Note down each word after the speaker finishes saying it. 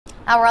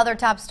Our other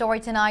top story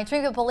tonight,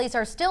 Springfield police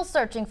are still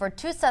searching for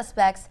two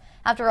suspects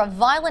after a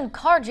violent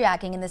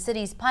carjacking in the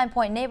city's Pine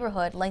Point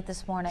neighborhood late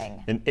this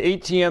morning. An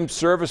ATM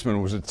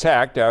serviceman was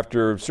attacked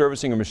after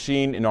servicing a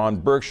machine on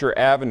Berkshire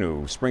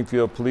Avenue.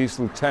 Springfield Police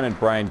Lieutenant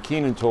Brian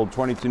Keenan told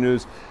 22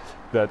 News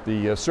that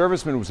the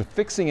serviceman was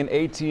fixing an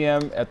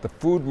ATM at the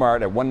Food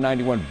Mart at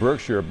 191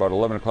 Berkshire about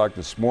 11 o'clock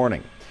this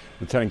morning.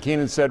 Lieutenant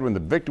Keenan said when the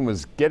victim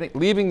was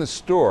leaving the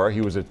store,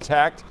 he was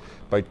attacked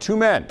by two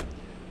men.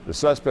 The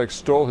suspect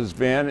stole his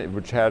van,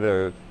 which had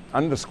an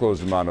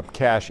undisclosed amount of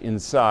cash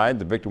inside.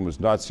 The victim was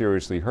not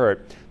seriously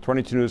hurt.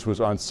 22 News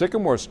was on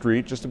Sycamore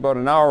Street just about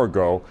an hour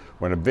ago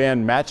when a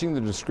van matching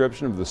the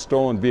description of the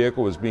stolen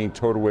vehicle was being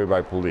towed away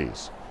by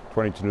police.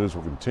 22 News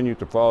will continue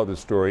to follow this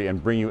story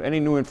and bring you any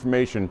new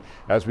information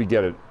as we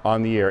get it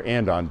on the air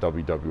and on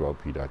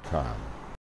wwlp.com.